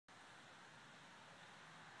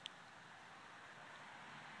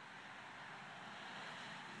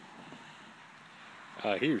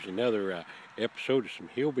Here's another episode of some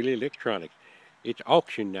Hillbilly Electronics. It's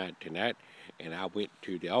auction night tonight, and I went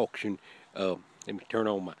to the auction. Let me turn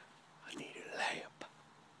on my. I need a lamp.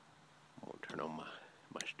 I'm gonna turn on my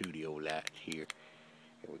studio lights here.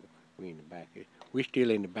 Here we go. We in the back. We're still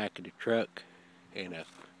in the back of the truck, and let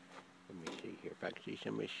me see here if I can see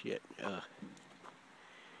some of this shit.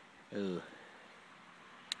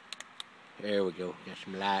 There we go. Got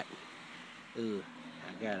some light.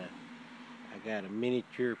 I got a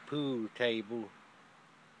miniature pool table,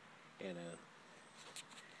 and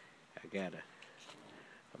I got a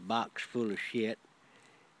box full of shit.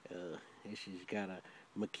 This has got a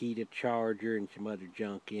Makita charger and some other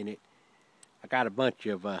junk in it. I got a bunch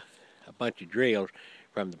of drills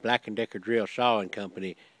from the Black&decker drill sawing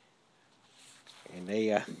company, and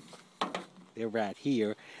they're right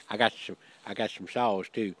here. I got some saws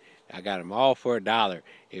too. I got them all for $1.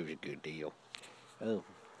 It was a good deal.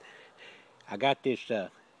 I got this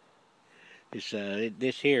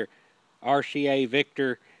here RCA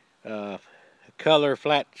Victor color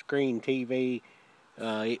flat screen TV.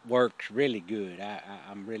 It works really good.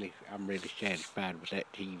 I'm really satisfied with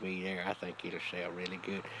that TV there. I think it'll sell really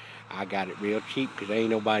good. I got it real cheap because ain't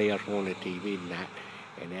nobody else wanted a TV tonight,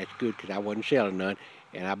 and that's good because I wasn't selling none,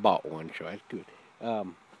 and I bought one, so that's good.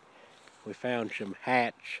 We found some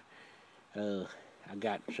hats. I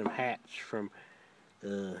got some hats from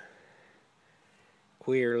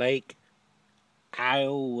Queer Lake,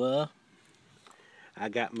 Iowa. I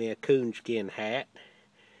got me a coonskin hat.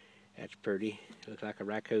 That's pretty. Looks like a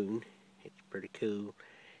raccoon. It's pretty cool.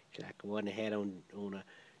 It's like the one they had on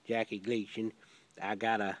Jackie Gleason. I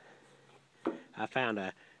found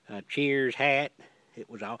a Cheers hat. It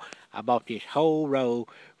was all. I bought this whole row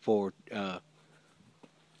for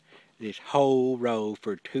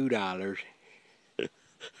 $2. And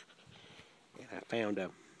I found a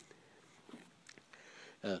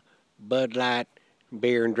Bud Light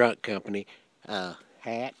Beer and Drunk Company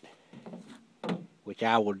hat, which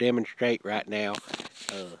I will demonstrate right now.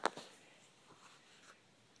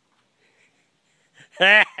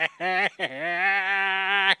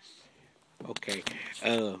 Okay,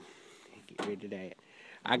 get rid of that.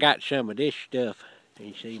 I got some of this stuff. Can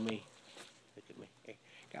you see me? Look at me.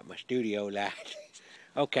 Got my studio light.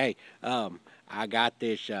 Okay, I got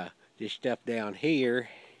this stuff down here.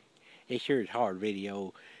 It sure is hard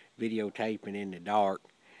videotaping in the dark.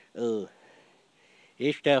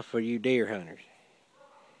 It's stuff for you deer hunters.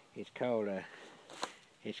 It's called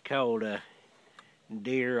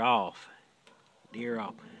deer off. Deer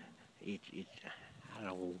off. It's I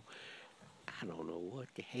don't know what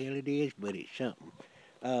the hell it is, but it's something.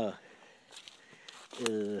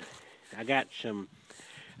 I got some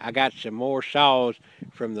more saws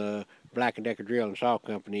from the Black&decker Drill and Saw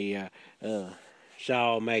Company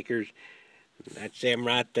saw makers. That's them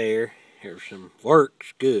right there. There's some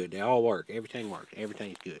works good. They all work. Everything works.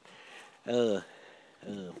 Everything's good. Oh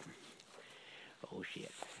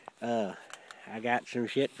shit. I got some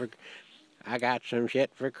shit for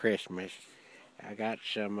Christmas. I got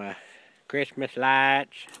some Christmas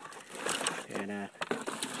lights, and that's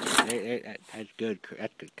good.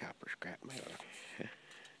 That's good copper scrap metal.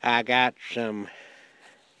 I got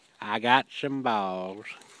some balls.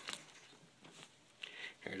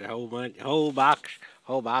 There's a whole box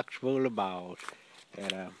full of balls.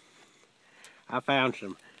 And I found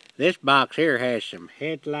some. This box here has some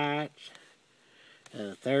headlights,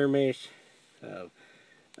 thermos, a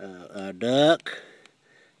duck.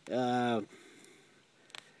 I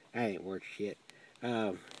ain't worth shit.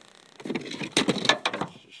 Some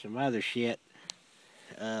other shit.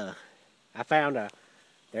 I found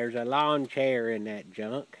there's a lawn chair in that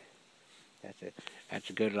junk. That's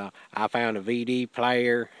a good lawn. I found a VD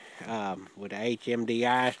player with a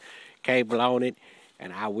HMDI cable on it,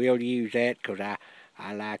 and I will use that because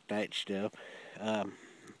I like that stuff.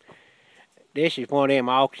 This is one of them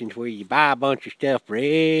auctions where you buy a bunch of stuff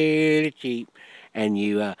really cheap, and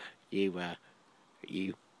you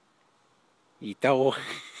throw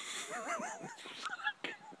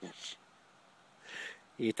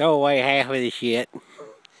you throw away half of the shit.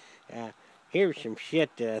 Here's some that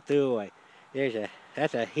I threw away.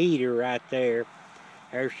 That's a heater right there.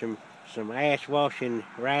 There's some ass washing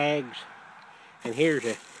rags, and here's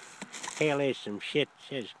some shit that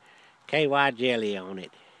says KY jelly on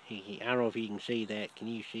it. I don't know if you can see that. Can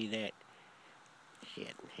you see that?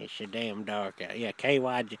 Shit, it's so damn dark out. Yeah,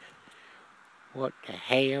 KY. What the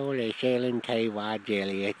hell are they selling KY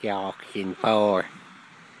jelly at the auction for?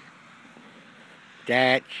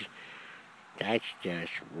 That's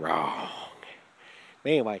just wrong. But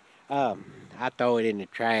anyway, I throw it in the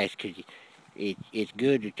trash because it's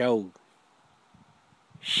good to throw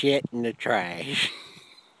shit in the trash.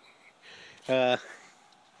 Yeah,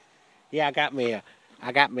 I got me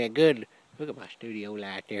a good. Look at my studio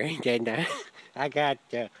light there, ain't that nice? I got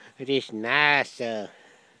this nice,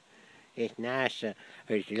 this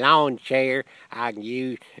lawn chair I can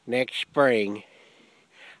use next spring.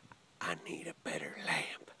 I need a better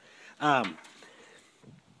lamp.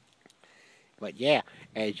 But yeah,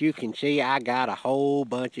 as you can see, I got a whole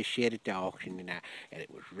bunch of shit at the auction tonight, and it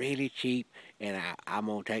was really cheap. And I'm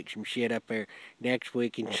gonna take some shit up there next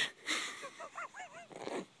week and.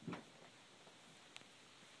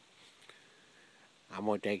 I'm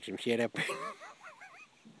gonna take some shit up there.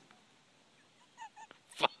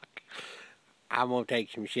 Fuck. I'm gonna take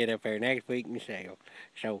some shit up there next week and sell.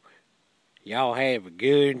 So y'all have a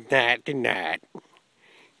good night tonight.